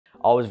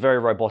I was very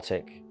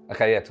robotic.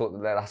 Okay, yeah,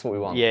 that's what we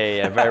want.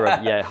 Yeah,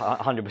 yeah,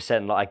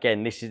 100%. Like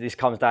again, this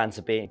comes down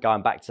to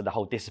going back to the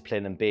whole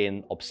discipline and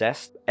being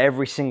obsessed.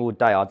 Every single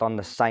day, I've done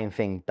the same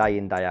thing day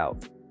in, day out.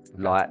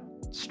 Okay. Like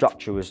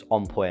structure was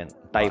on point,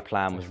 day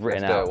plan was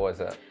written out. What is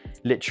it?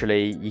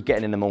 Literally, you're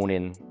getting in the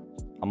morning.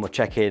 I'm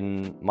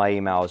checking my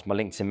emails, my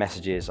LinkedIn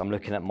messages. I'm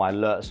looking at my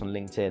alerts on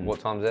LinkedIn.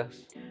 What time's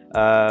this?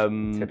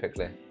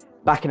 Typically.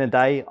 Back in the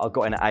day, I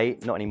got in at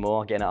 8, not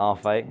anymore, getting at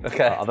 8:30.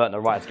 Okay. I've earned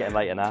the right to get in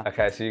later now.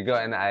 Okay, so you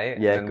got in at 8,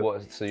 yeah, and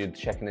then so you're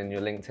checking in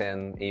your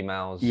LinkedIn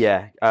emails?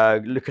 Yeah,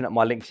 looking at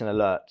my LinkedIn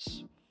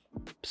alerts.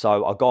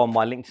 So I go on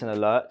my LinkedIn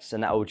alerts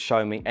and that would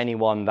show me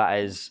anyone that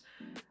has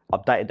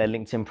updated their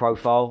LinkedIn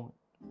profile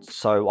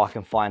so I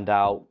can find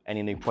out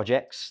any new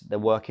projects they're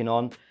working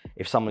on.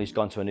 If someone who's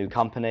gone to a new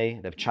company,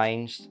 they've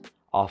changed,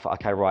 I thought,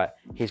 okay, right,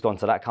 he's gone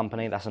to that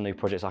company, that's a new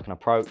project I can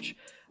approach.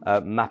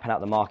 Mapping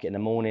out the market in the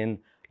morning,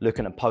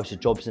 looking at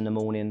posted jobs in the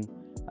morning,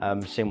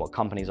 seeing what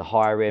companies are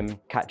hiring,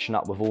 catching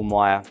up with all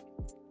my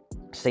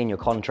senior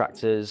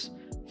contractors,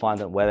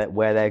 finding out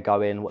where they're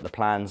going, what the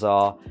plans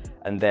are,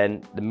 and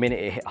then the minute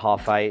it hit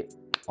 8:30,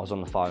 I was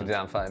on the phone. You did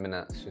that in 30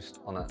 minutes, just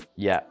on it?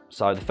 Yeah,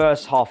 so the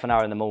first half an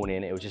hour in the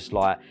morning, it was just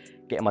like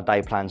getting my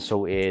day plan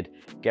sorted,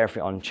 get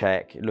everything on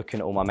check, looking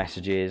at all my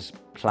messages,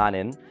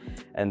 planning,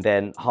 and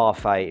then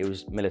 8:30, it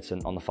was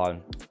militant on the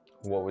phone.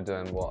 What we're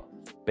doing, what?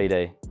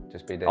 BD.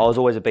 Just BD? I was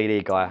always a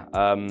BD guy.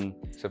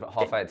 So from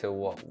 8:30 till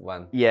what,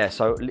 when? Yeah,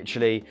 so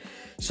literally,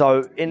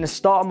 so in the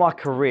start of my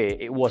career,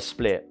 it was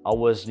split. I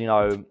was,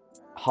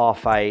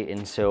 8:30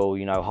 until,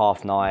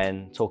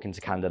 9:30, talking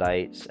to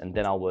candidates. And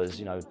then I was,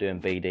 doing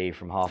BD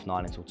from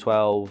 9:30 until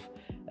 12.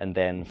 And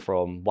then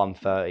from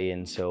 1:30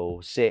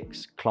 until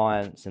 6,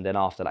 clients. And then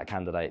after that,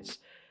 candidates.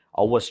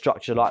 I was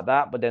structured like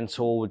that, but then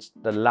towards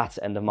the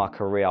latter end of my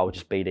career, I was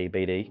just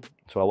BD.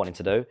 That's what I wanted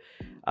to do.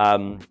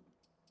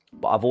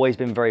 But I've always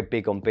been very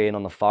big on being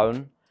on the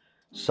phone.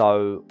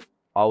 So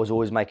I was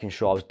always making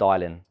sure I was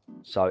dialing.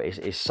 So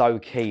it's so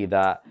key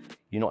that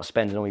you're not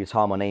spending all your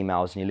time on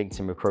emails and your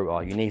LinkedIn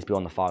recruiter. You need to be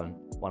on the phone,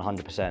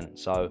 100%.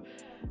 So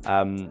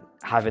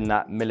having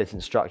that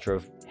militant structure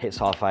of hits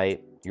 8:30,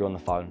 you're on the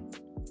phone.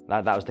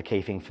 That was the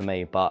key thing for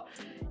me. But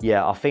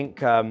yeah, I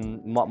think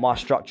my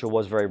structure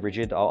was very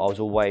rigid. I was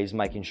always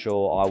making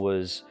sure I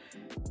was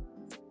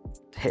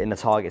hitting the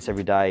targets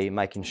every day,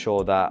 making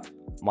sure that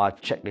my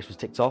checklist was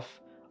ticked off.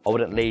 I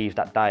wouldn't leave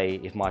that day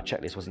if my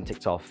checklist wasn't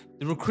ticked off.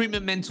 The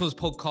Recruitment Mentors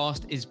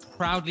podcast is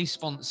proudly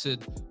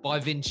sponsored by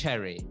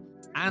Vincherry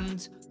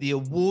and the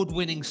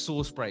award-winning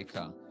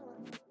Sourcebreaker.